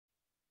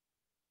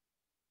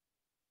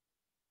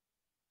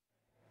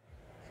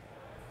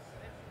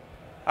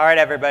All right,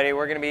 everybody,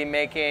 we're going to be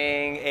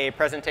making a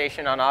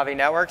presentation on Avi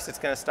Networks. It's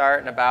going to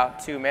start in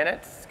about 2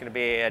 minutes. It's going to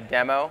be a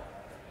demo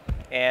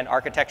and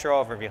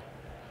architectural overview.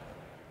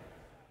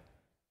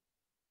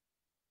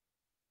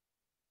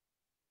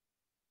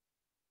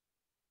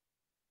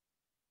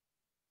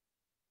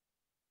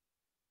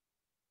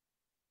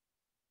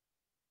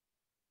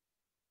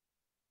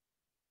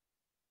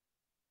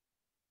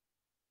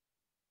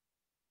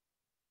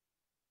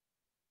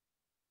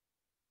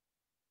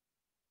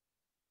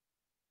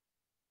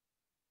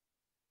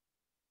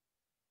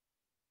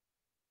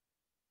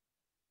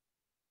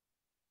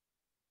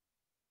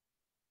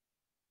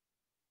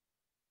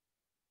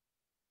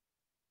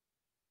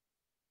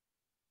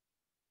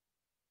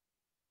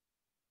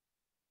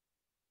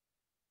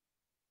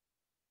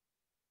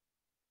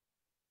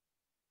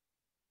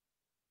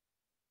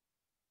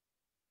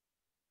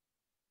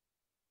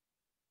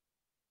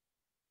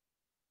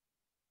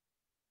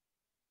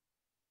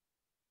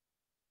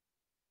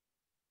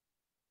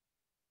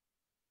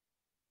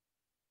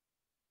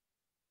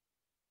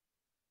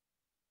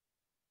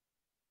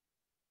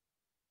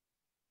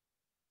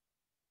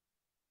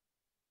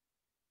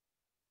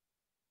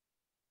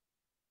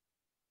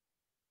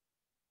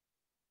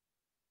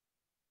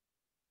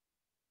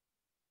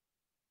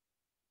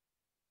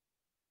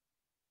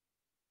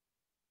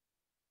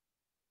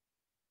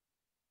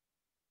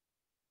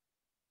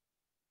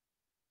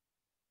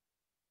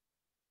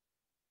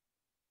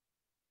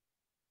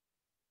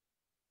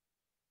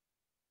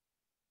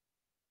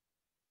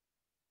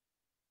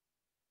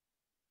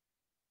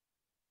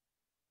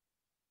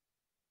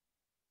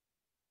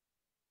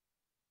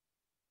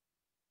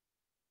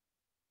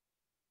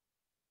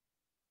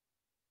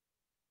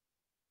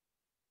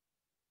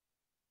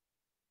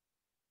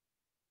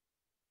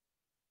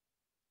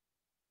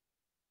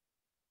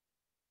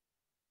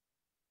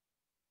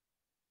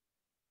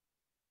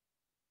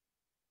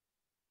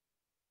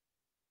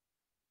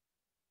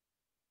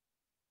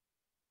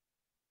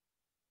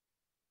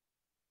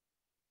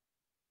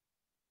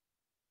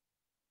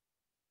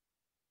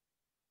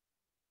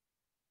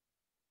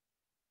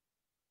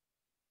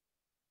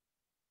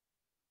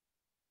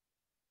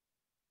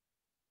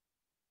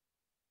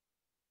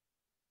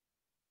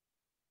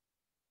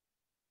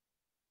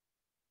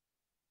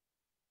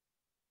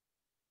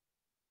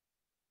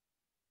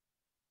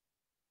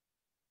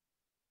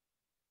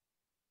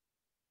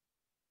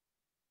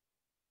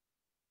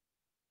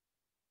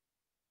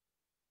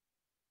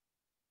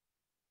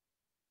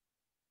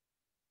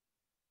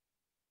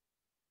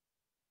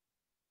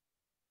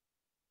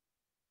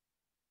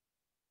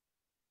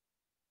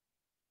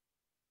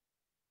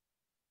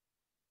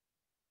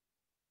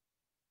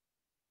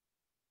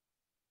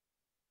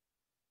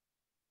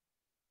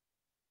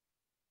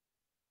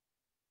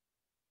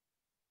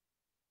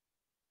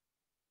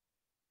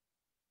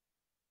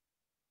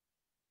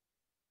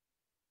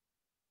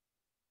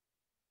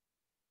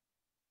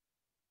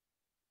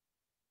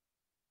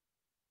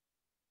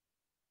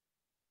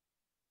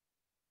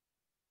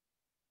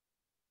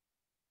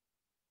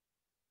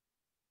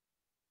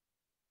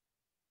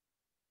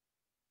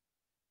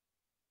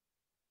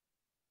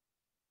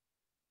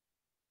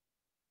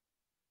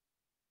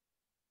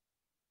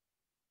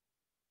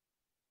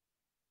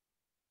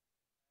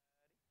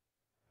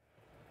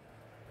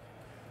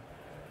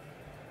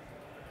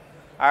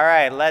 All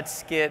right,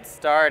 let's get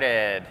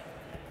started.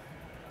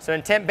 So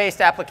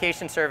intent-based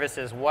application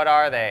services, what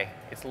are they?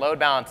 It's load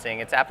balancing,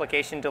 it's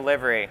application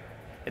delivery.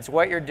 It's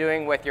what you're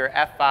doing with your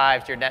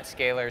F5s, your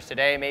NetScalers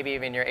today, maybe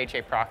even your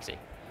HA proxy.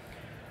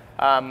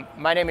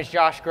 My name is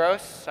Josh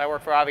Gross. I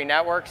work for Avi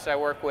Networks. I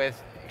work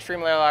with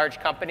extremely large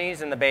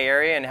companies in the Bay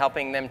Area and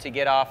helping them to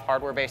get off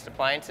hardware-based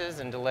appliances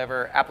and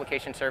deliver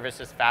application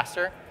services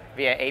faster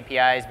via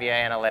APIs, via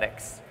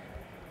analytics.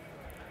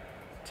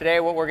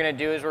 Today what we're going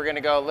to do is we're going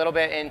to go a little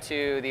bit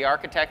into the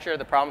architecture,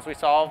 the problems we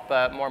solve,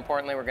 but more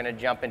importantly we're going to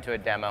jump into a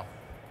demo. All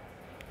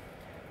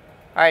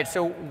right,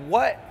 so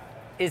what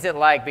is it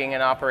like being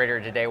an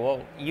operator today?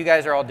 Well, you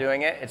guys are all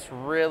doing it. It's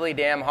really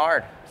damn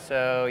hard.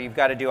 So you've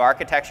got to do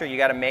architecture, you've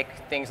got to make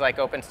things like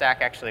OpenStack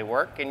actually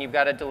work, and you've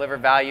got to deliver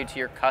value to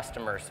your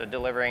customers, so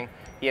delivering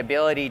the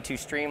ability to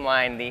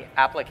streamline the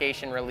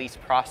application release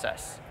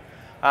process.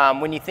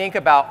 When you think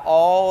about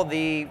all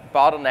the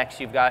bottlenecks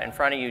you've got in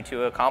front of you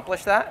to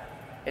accomplish that,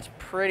 it's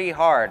pretty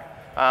hard.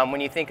 When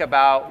you think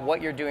about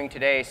what you're doing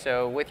today,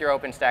 so with your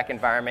OpenStack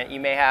environment, you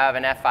may have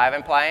an F5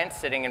 appliance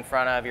sitting in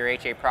front of your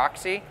HA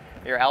proxy,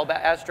 your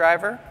LBAS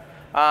driver,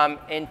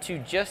 and to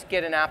just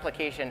get an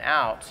application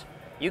out,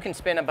 you can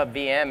spin up a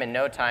VM in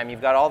no time. You've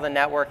got all the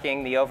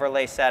networking, the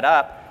overlay set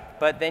up,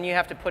 but then you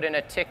have to put in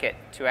a ticket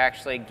to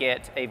actually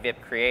get a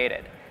VIP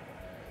created.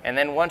 And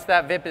then once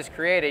that VIP is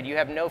created, you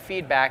have no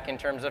feedback in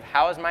terms of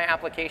how is my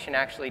application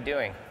actually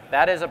doing.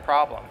 That is a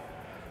problem.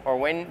 Or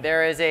when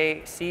there is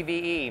a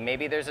CVE,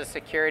 maybe there's a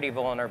security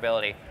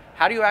vulnerability.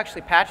 How do you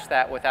actually patch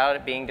that without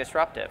it being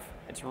disruptive?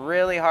 It's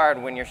really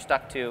hard when you're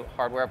stuck to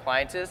hardware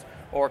appliances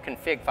or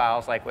config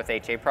files like with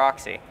HA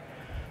proxy.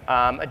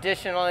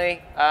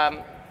 Additionally,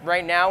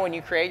 right now, when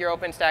you create your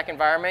OpenStack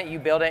environment, you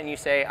build it and you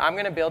say, I'm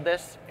going to build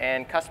this,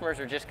 and customers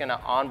are just going to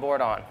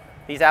onboard on.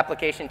 These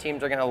application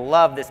teams are going to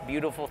love this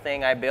beautiful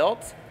thing I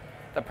built.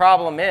 The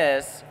problem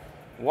is,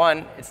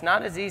 one, it's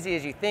not as easy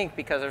as you think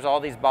because there's all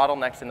these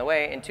bottlenecks in the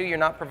way, and two, you're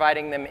not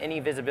providing them any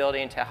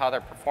visibility into how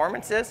their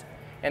performance is,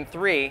 and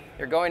three,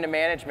 you're going to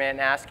management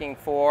and asking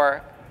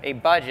for a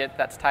budget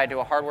that's tied to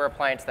a hardware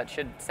appliance that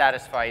should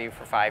satisfy you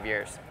for 5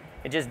 years.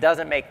 It just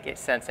doesn't make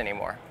sense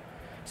anymore.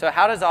 So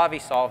how does Avi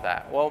solve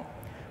that? Well,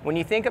 when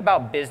you think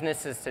about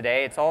businesses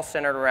today, it's all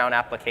centered around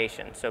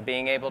applications. So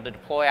being able to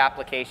deploy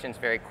applications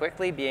very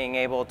quickly, being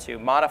able to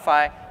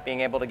modify,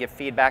 being able to give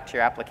feedback to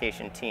your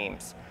application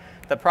teams.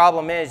 The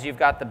problem is you've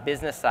got the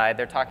business side.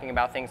 They're talking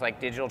about things like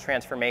digital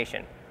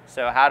transformation.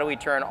 So how do we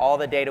turn all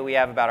the data we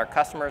have about our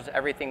customers,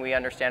 everything we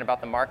understand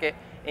about the market,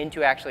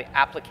 into actually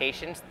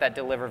applications that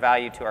deliver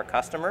value to our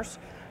customers?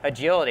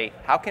 Agility,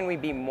 how can we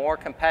be more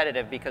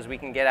competitive because we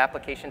can get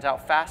applications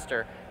out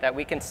faster that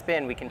we can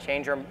spin, we can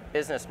change our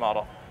business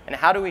model? And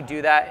how do we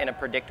do that in a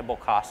predictable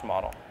cost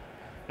model?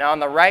 Now on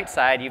the right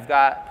side, you've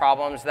got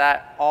problems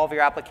that all of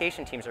your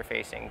application teams are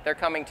facing. They're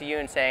coming to you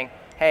and saying,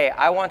 hey,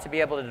 I want to be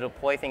able to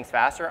deploy things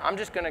faster. I'm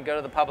just going to go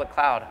to the public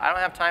cloud. I don't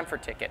have time for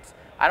tickets.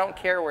 I don't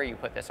care where you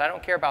put this. I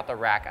don't care about the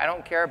rack. I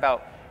don't care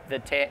about the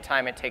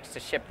time it takes to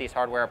ship these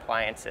hardware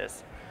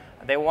appliances.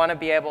 They want to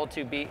be able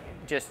to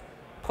just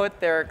put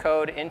their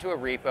code into a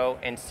repo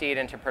and see it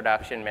into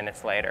production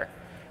minutes later.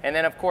 And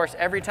then, of course,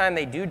 every time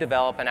they do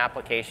develop an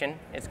application,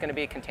 it's going to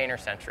be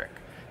container-centric.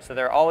 So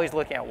they're always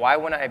looking at why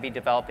wouldn't I be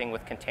developing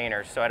with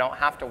containers so I don't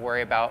have to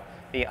worry about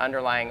the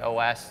underlying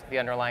OS, the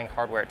underlying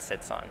hardware it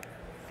sits on.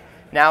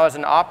 Now, as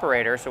an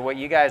operator, so what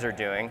you guys are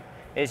doing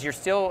is you're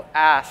still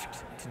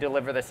asked to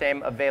deliver the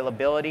same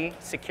availability,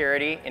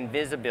 security, and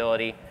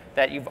visibility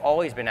that you've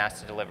always been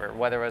asked to deliver,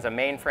 whether it was a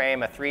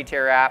mainframe, a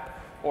 3-tier app,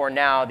 or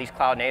now these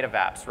cloud-native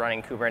apps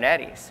running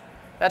Kubernetes.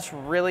 That's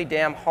really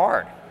damn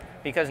hard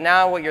because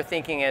now what you're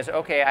thinking is,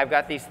 okay, I've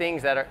got these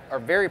things that are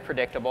very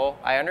predictable.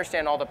 I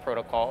understand all the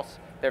protocols.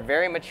 They're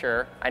very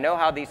mature. I know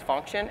how these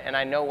function, and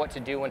I know what to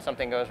do when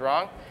something goes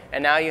wrong.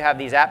 And now you have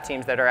these app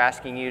teams that are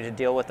asking you to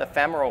deal with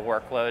ephemeral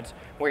workloads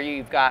where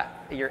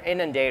you're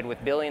inundated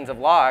with billions of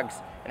logs,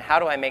 and how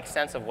do I make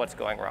sense of what's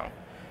going wrong?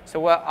 So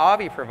what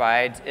Avi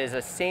provides is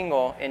a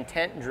single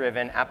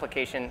intent-driven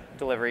application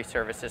delivery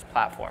services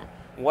platform.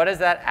 What does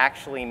that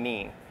actually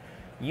mean?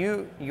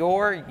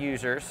 Your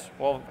users,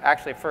 well,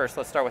 actually first,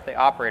 let's start with the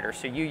operator.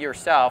 So you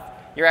yourself,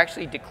 you're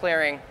actually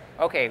declaring,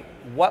 okay,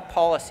 what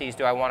policies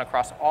do I want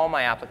across all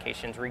my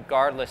applications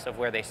regardless of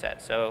where they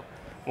sit? So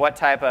what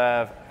type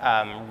of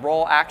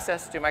role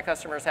access do my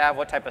customers have?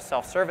 What type of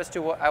self-service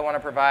do I want to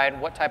provide?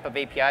 What type of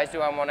APIs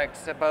do I want to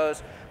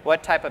expose?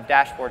 What type of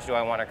dashboards do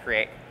I want to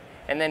create?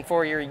 And then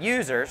for your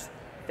users,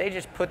 they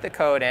just put the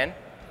code in,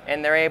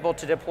 and they're able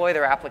to deploy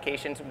their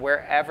applications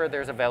wherever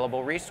there's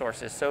available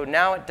resources. So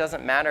now it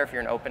doesn't matter if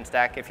you're in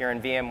OpenStack, if you're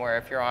in VMware,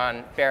 if you're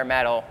on bare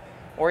metal,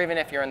 or even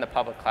if you're in the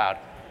public cloud.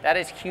 That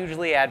is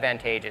hugely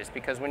advantageous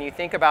because when you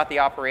think about the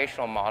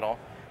operational model,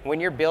 when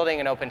you're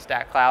building an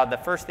OpenStack cloud, the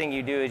first thing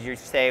you do is you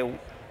say,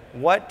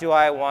 what do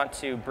I want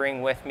to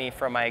bring with me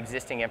from my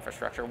existing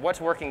infrastructure?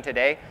 What's working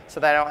today so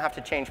that I don't have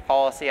to change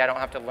policy, I don't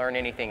have to learn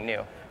anything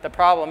new. The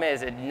problem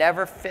is it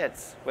never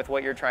fits with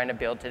what you're trying to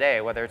build today,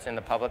 whether it's in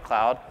the public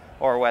cloud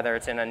or whether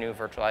it's in a new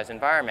virtualized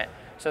environment.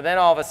 So then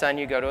all of a sudden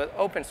you go to an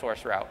open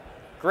source route.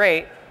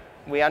 Great,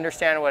 we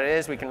understand what it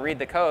is, we can read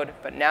the code,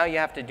 but now you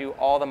have to do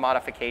all the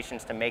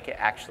modifications to make it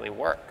actually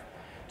work.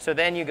 So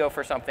then you go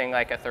for something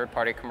like a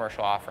third-party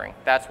commercial offering.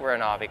 That's where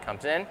an Avi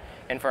comes in.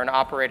 And for an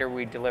operator,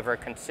 we deliver a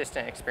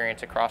consistent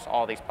experience across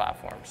all these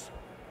platforms.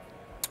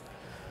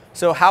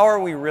 So how are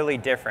we really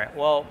different?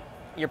 Well,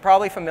 you're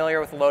probably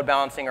familiar with load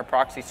balancing or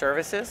proxy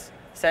services.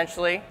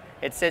 Essentially,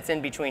 it sits in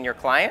between your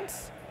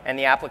clients and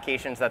the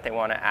applications that they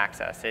want to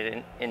access.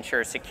 It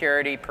ensures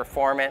security,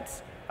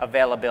 performance,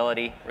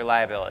 availability,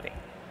 reliability.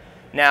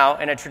 Now,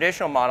 in a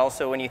traditional model,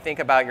 so when you think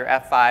about your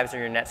F5s or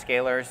your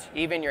NetScalers,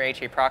 even your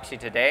HA proxy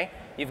today,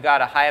 you've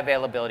got a high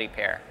availability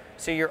pair.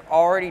 So you're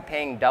already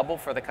paying double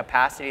for the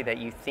capacity that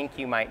you think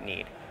you might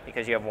need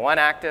because you have one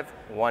active,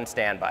 one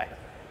standby.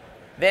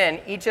 Then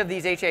each of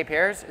these HA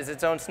pairs is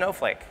its own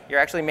snowflake. You're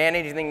actually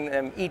managing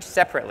them each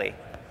separately.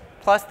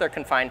 Plus they're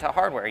confined to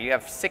hardware. You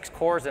have 6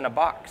 cores in a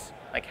box.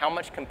 Like how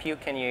much compute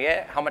can you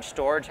get? How much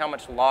storage? How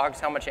much logs?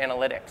 How much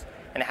analytics?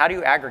 And how do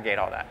you aggregate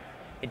all that?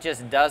 It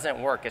just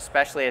doesn't work,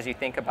 especially as you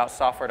think about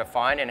software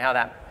defined and how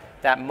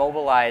that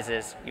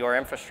mobilizes your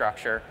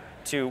infrastructure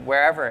to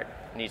wherever it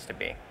needs to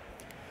be.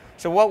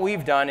 So what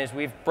we've done is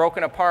we've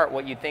broken apart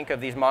what you think of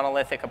these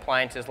monolithic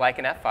appliances like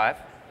an F5.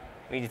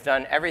 We've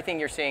done everything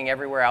you're seeing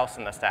everywhere else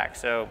in the stack.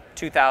 So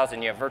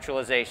 2000, you have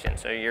virtualization.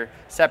 So you're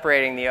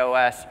separating the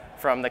OS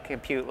from the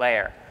compute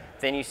layer.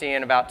 Then you see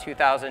in about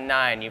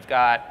 2009, you've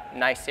got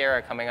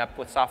Nicira coming up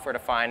with software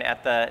defined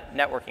at the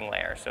networking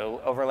layer,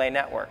 so overlay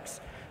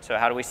networks. So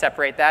how do we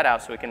separate that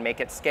out so we can make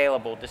it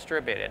scalable,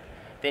 distributed?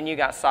 Then you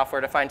got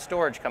software-defined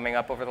storage coming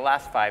up over the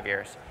last 5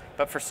 years.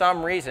 But for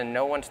some reason,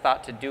 no one's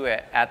thought to do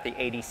it at the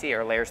ADC,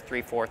 or layers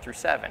 3, 4 through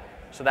 7.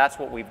 So that's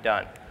what we've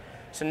done.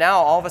 So now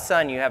all of a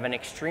sudden you have an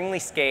extremely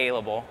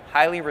scalable,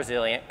 highly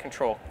resilient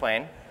control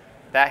plane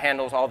that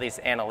handles all these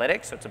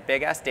analytics. So it's a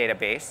big ass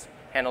database,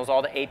 handles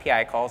all the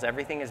API calls.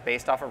 Everything is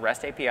based off of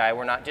REST API.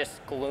 We're not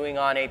just gluing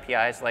on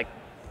APIs like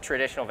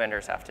traditional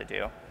vendors have to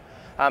do.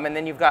 And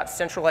then you've got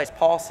centralized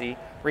policy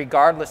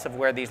regardless of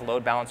where these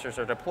load balancers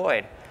are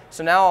deployed.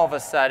 So now all of a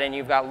sudden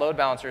you've got load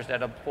balancers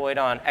that are deployed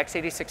on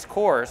x86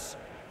 cores,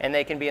 and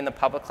they can be in the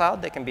public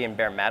cloud, they can be in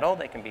bare metal,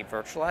 they can be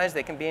virtualized,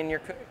 they can be in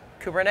your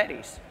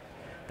Kubernetes.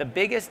 The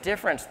biggest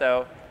difference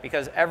though,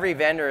 because every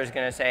vendor is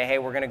going to say, hey,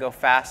 we're going to go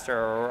faster,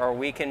 or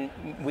we can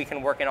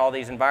work in all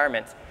these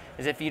environments,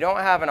 is if you don't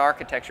have an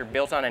architecture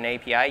built on an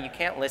API, you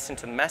can't listen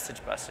to the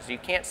message buses. You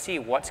can't see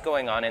what's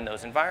going on in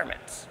those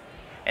environments.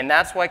 And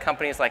that's why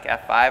companies like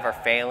F5 are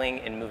failing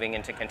in moving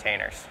into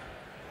containers.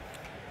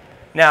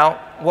 Now,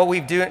 what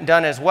we've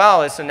done as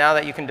well is, so now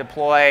that you can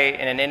deploy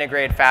in an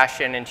integrated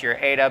fashion into your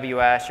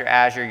AWS, your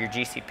Azure, your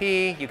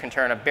GCP, you can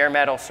turn a bare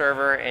metal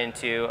server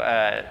into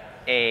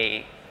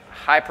a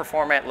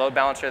high-performant load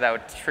balancer that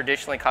would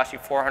traditionally cost you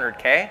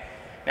 $400K.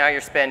 Now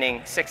you're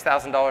spending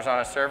 $6,000 on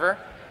a server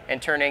and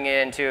turning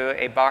it into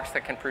a box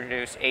that can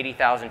produce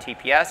 80,000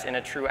 TPS in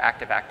a true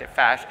active-active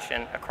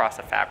fashion across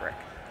a fabric.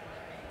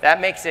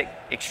 That makes it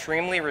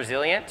extremely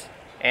resilient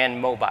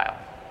and mobile,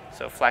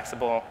 so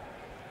flexible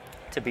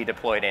to be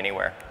deployed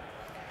anywhere.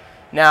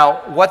 Now,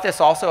 what this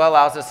also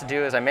allows us to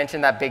do is, I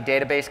mentioned that big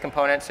database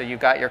component, so you've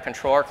got your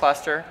controller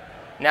cluster.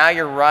 Now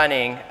you're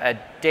running a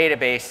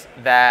database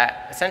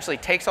that essentially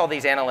takes all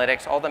these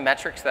analytics, all the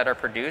metrics that are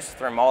produced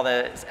from all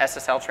the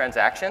SSL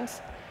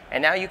transactions,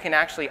 and now you can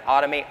actually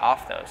automate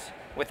off those.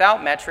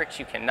 Without metrics,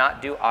 you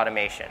cannot do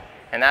automation.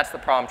 And that's the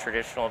problem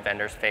traditional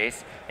vendors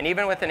face. And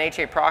even with an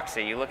HA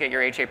proxy, you look at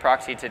your HA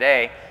proxy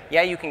today,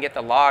 yeah, you can get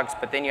the logs,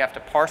 but then you have to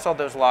parse all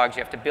those logs,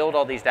 you have to build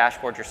all these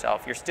dashboards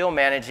yourself. You're still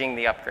managing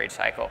the upgrade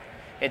cycle.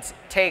 It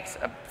takes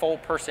a full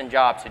person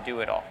job to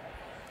do it all.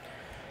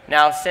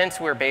 Now, since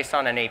we're based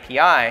on an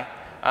API,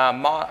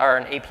 or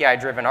an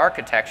API-driven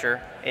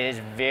architecture, it is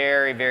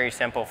very, very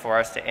simple for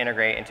us to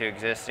integrate into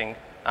existing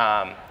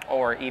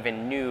or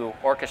even new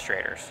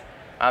orchestrators.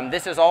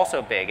 This is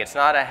also big. It's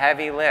not a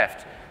heavy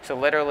lift. So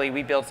literally,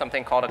 we build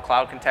something called a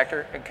cloud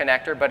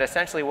connector, but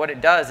essentially what it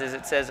does is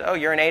it says, oh,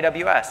 you're in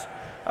AWS.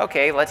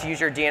 Okay, let's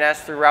use your DNS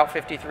through Route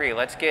 53.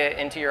 Let's get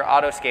into your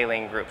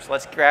auto-scaling groups.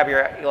 Let's grab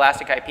your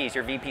Elastic IPs,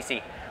 your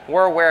VPC.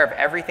 We're aware of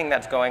everything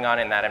that's going on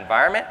in that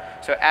environment.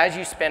 So as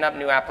you spin up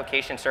new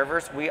application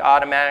servers, we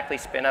automatically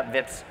spin up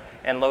VIPs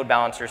and load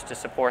balancers to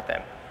support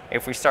them.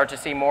 If we start to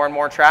see more and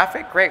more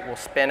traffic, great, we'll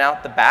spin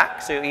out the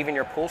back, so even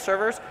your pool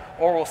servers,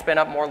 or we'll spin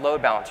up more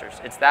load balancers.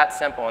 It's that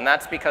simple, and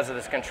that's because of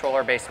this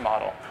controller-based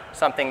model,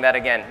 something that,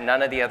 again,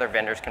 none of the other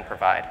vendors can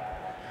provide.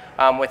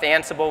 With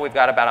Ansible, we've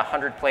got about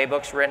 100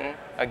 playbooks written.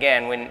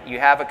 Again, when you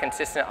have a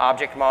consistent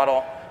object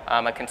model,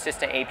 a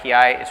consistent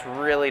API, it's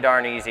really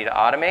darn easy to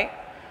automate.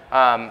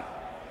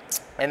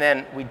 And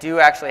then we do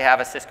actually have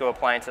a Cisco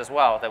appliance as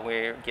well that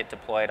we get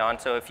deployed on.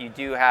 So if you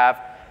do have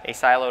a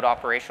siloed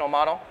operational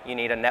model, you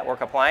need a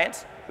network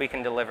appliance, we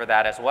can deliver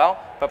that as well.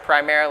 But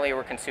primarily,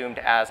 we're consumed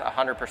as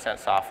 100%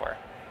 software.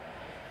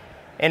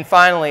 And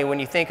finally, when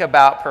you think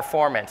about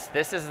performance,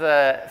 this is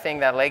the thing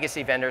that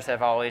legacy vendors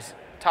have always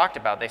talked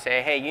about. They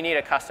say, hey, you need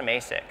a custom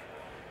ASIC.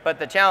 But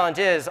the challenge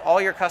is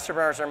all your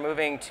customers are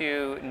moving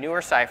to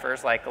newer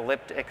ciphers like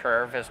elliptic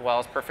curve as well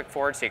as perfect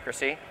forward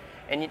secrecy.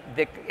 And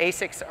the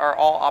ASICs are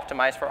all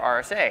optimized for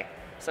RSA.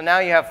 So now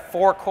you have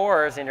 4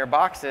 cores in your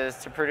boxes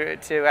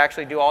to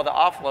actually do all the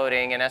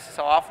offloading and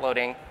SSL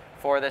offloading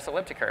for this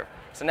elliptic curve.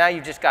 So now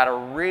you've just got a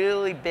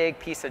really big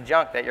piece of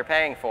junk that you're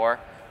paying for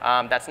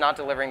that's not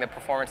delivering the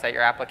performance that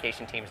your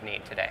application teams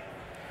need today.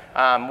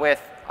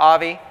 With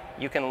Avi,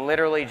 you can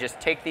literally just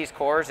take these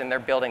cores and they're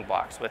building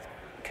blocks with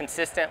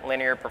consistent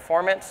linear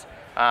performance.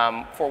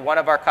 For one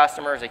of our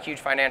customers, a huge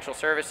financial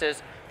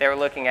services, they were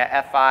looking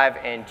at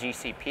F5 and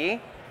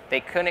GCP. They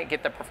couldn't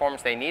get the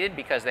performance they needed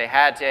because they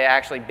had to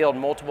actually build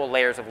multiple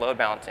layers of load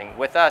balancing.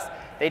 With us,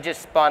 they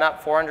just spun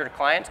up 400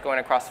 clients going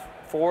across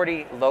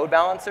 40 load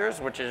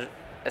balancers, which is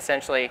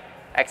essentially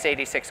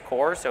x86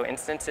 cores, so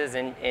instances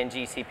in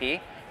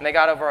GCP, and they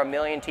got over 1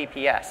 million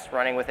TPS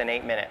running within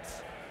 8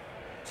 minutes.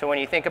 So when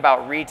you think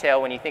about retail,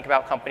 when you think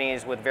about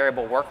companies with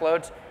variable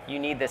workloads, you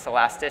need this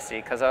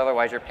elasticity because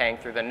otherwise you're paying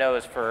through the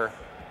nose for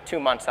 2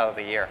 months out of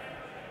the year.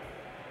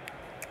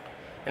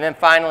 And then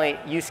finally,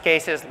 use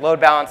cases, load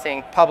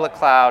balancing, public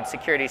cloud,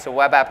 security, so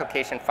web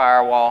application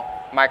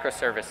firewall,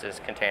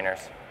 microservices, containers.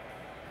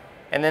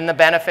 And then the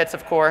benefits,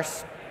 of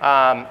course,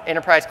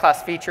 enterprise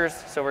class features.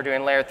 So we're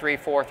doing layer 3,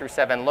 4 through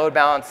 7 load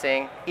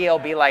balancing,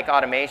 ELB-like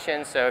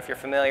automation. So if you're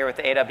familiar with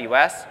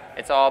AWS,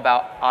 it's all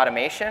about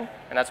automation,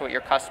 and that's what your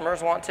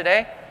customers want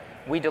today.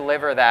 We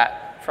deliver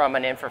that from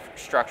an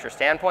infrastructure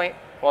standpoint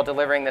while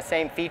delivering the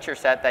same feature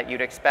set that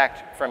you'd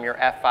expect from your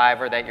F5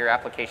 or that your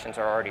applications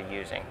are already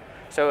using.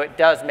 So it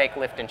does make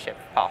lift and shift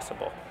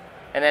possible.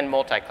 And then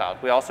multi-cloud.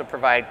 We also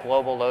provide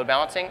global load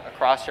balancing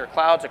across your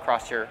clouds,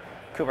 across your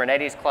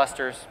Kubernetes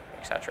clusters,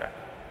 etc.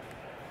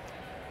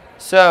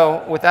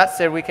 So with that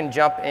said, we can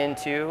jump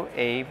into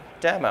a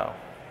demo.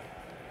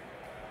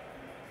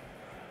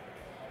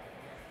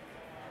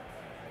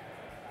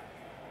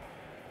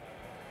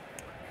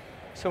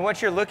 So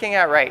what you're looking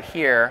at right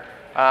here,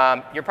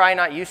 you're probably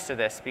not used to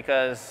this,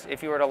 because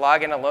if you were to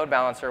log in a load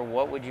balancer,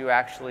 what would you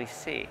actually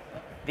see?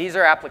 These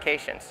are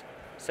applications.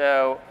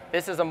 So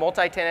this is a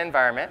multi-tenant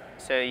environment,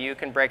 so you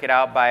can break it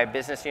out by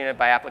business unit,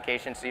 by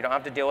application, so you don't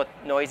have to deal with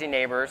noisy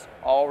neighbors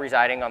all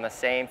residing on the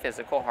same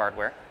physical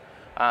hardware.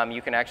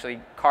 You can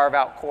actually carve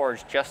out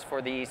cores just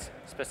for these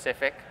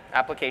specific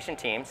application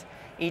teams.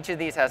 Each of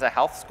these has a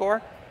health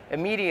score.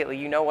 Immediately,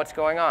 you know what's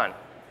going on.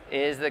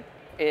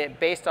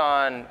 Based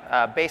on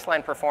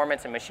baseline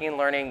performance and machine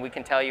learning, we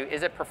can tell you,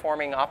 is it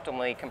performing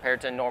optimally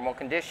compared to normal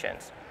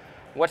conditions?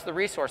 What's the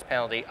resource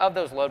penalty of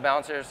those load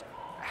balancers?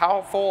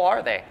 How full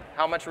are they?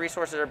 How much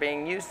resources are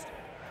being used?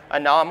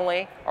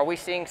 Anomaly, are we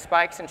seeing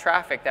spikes in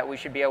traffic that we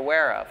should be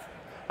aware of?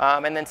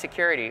 And then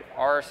security,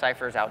 are our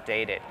ciphers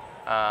outdated?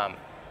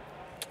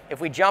 If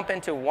we jump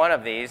into one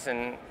of these,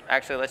 and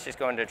actually let's just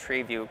go into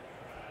tree view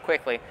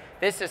quickly.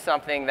 This is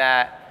something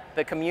that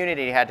the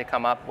community had to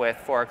come up with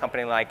for a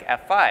company like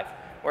F5,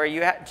 where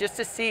you just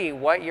to see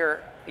what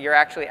your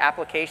actually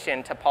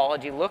application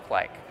topology look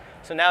like.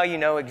 So now you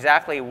know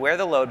exactly where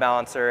the load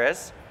balancer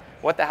is,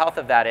 what the health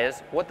of that is,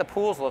 what the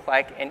pools look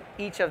like, and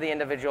each of the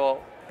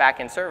individual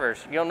backend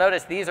servers. You'll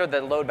notice these are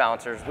the load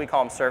balancers. We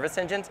call them service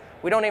engines.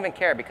 We don't even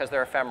care because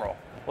they're ephemeral.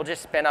 We'll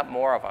just spin up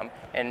more of them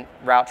and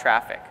route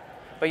traffic.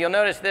 But you'll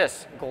notice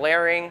this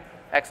glaring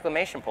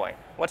exclamation point.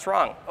 What's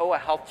wrong? Oh, a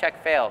health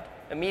check failed.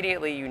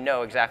 Immediately you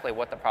know exactly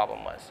what the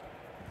problem was.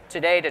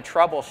 Today, to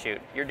troubleshoot,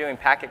 you're doing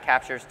packet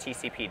captures,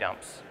 TCP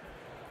dumps.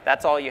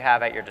 That's all you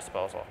have at your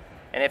disposal.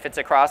 And if it's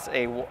across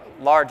a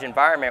large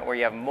environment where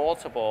you have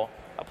multiple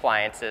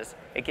appliances,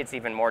 it gets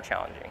even more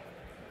challenging.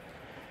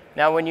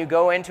 Now, when you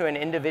go into an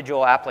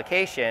individual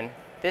application,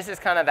 this is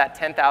kind of that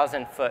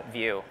 10,000-foot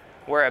view,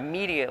 where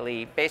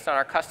immediately, based on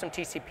our custom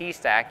TCP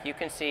stack, you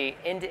can see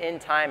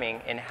end-to-end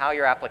timing in how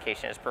your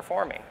application is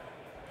performing.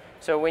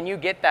 So when you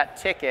get that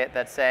ticket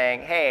that's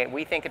saying, hey,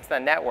 we think it's the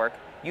network,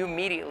 you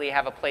immediately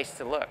have a place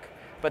to look.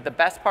 But the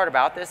best part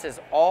about this is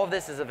all of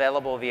this is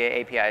available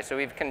via API. So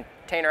we've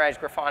containerized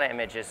Grafana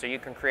images, so you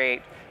can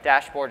create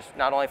dashboards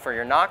not only for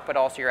your NOC, but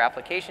also your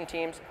application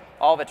teams.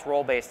 All of it's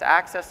role-based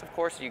access, of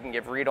course, so you can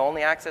give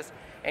read-only access.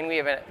 And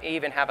we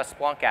even have a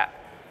Splunk app.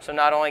 So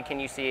not only can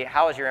you see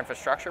how is your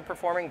infrastructure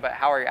performing, but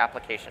how are your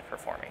applications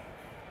performing.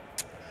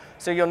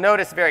 So you'll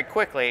notice very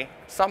quickly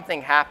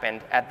something happened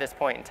at this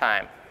point in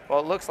time. Well,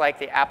 it looks like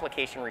the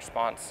application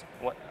response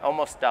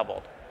almost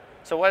doubled.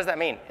 So what does that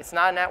mean? It's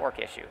not a network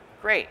issue.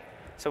 Great.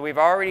 So we've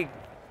already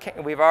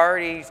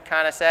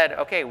kind of said,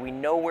 okay, we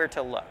know where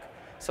to look.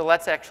 So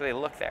let's actually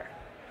look there.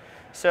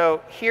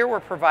 So here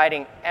we're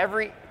providing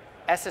every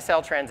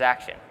SSL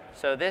transaction.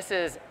 So this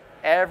is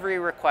every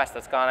request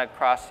that's gone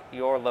across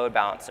your load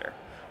balancer.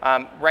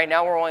 Right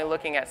now we're only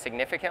looking at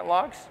significant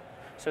logs.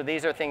 So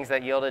these are things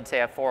that yielded,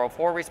 say, a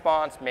 404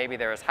 response. Maybe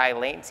there was high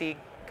latency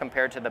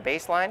compared to the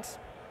baselines.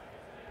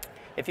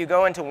 If you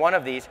go into one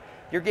of these,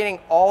 you're getting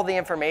all the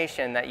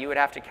information that you would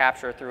have to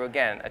capture through,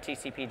 again, a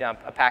TCP dump,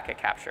 a packet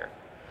capture.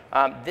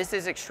 This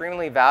is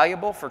extremely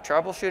valuable for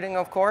troubleshooting,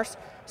 of course.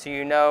 So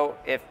you know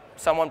if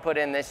someone put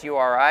in this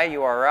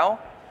URL,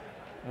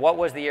 what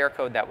was the error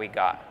code that we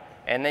got?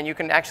 And then you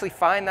can actually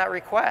find that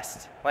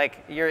request.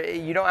 Like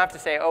you don't have to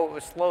say, oh, it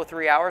was slow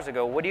 3 hours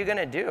ago. What are you going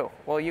to do?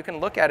 Well, you can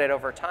look at it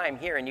over time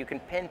here, and you can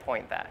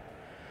pinpoint that.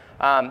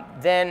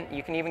 Then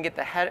you can even get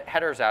the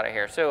headers out of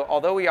here. So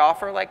although we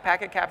offer like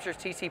packet captures,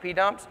 TCP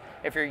dumps,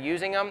 if you're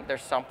using them,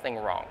 there's something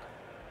wrong.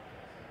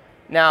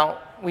 Now,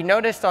 we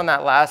noticed on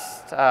that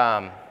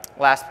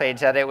last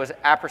page that it was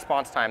app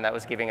response time that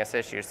was giving us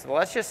issues. So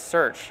let's just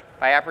search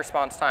by app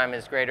response time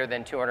is greater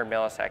than 200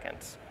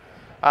 milliseconds.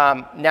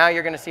 Now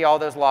you're going to see all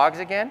those logs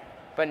again,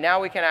 but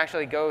now we can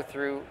actually go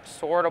through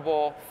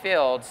sortable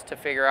fields to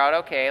figure out,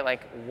 okay,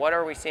 like what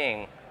are we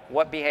seeing?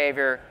 What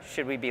behavior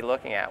should we be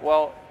looking at?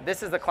 Well,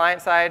 this is the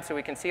client side, so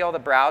we can see all the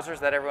browsers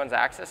that everyone's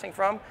accessing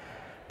from.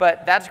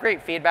 But that's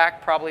great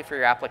feedback probably for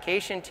your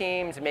application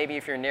teams, maybe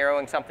if you're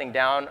narrowing something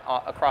down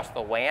across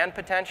the WAN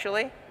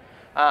potentially.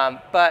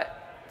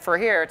 But for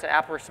here, it's an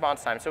app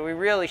response time. So we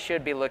really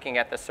should be looking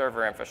at the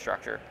server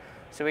infrastructure.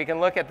 So we can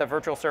look at the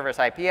virtual service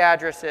IP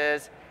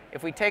addresses.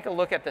 If we take a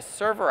look at the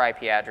server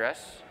IP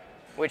address,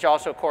 which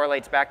also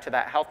correlates back to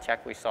that health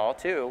check we saw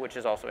too, which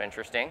is also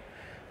interesting.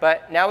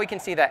 But now we can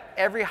see that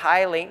every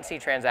high latency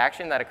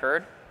transaction that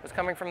occurred was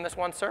coming from this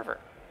one server.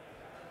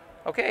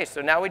 OK,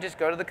 so now we just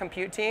go to the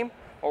compute team,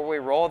 or we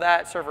roll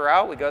that server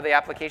out. We go to the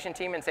application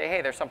team and say,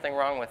 hey, there's something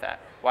wrong with that.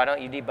 Why don't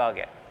you debug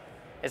it?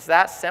 It's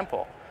that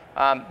simple.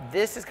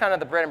 This is kind of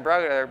the bread and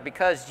butter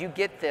because you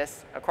get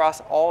this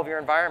across all of your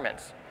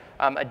environments.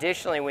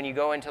 Additionally, when you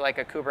go into like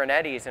a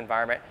Kubernetes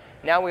environment,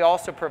 now we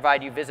also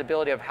provide you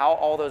visibility of how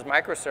all those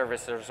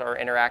microservices are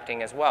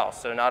interacting as well.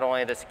 So not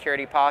only the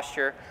security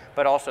posture,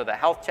 but also the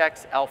health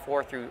checks,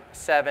 L4 through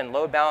 7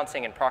 load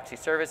balancing and proxy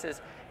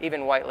services,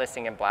 even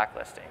whitelisting and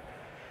blacklisting.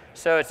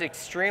 So it's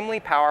extremely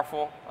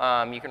powerful.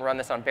 You can run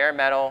this on bare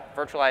metal,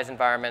 virtualized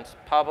environments,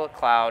 public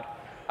cloud,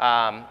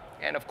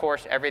 and of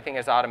course everything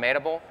is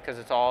automatable because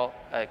it's all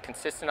a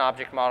consistent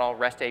object model,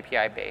 REST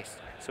API based.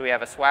 So we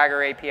have a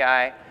Swagger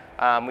API.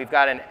 We've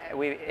got in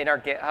our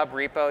GitHub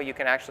repo, you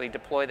can actually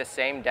deploy the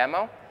same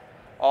demo.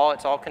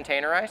 It's all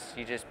containerized.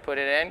 You just put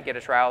it in, get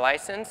a trial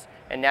license,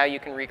 and now you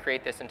can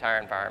recreate this entire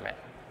environment.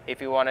 If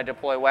you want to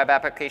deploy web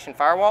application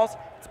firewalls,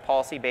 it's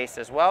policy-based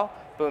as well.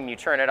 Boom, you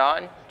turn it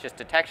on, just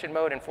detection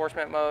mode,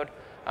 enforcement mode.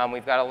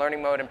 We've got a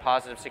learning mode and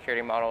positive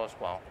security model as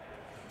well.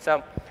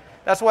 So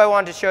that's what I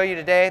wanted to show you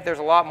today. There's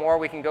a lot more.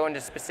 We can go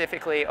into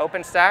specifically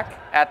OpenStack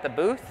at the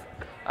booth.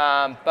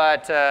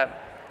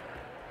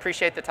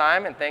 Appreciate the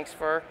time, and thanks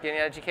for getting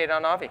educated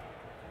on Avi.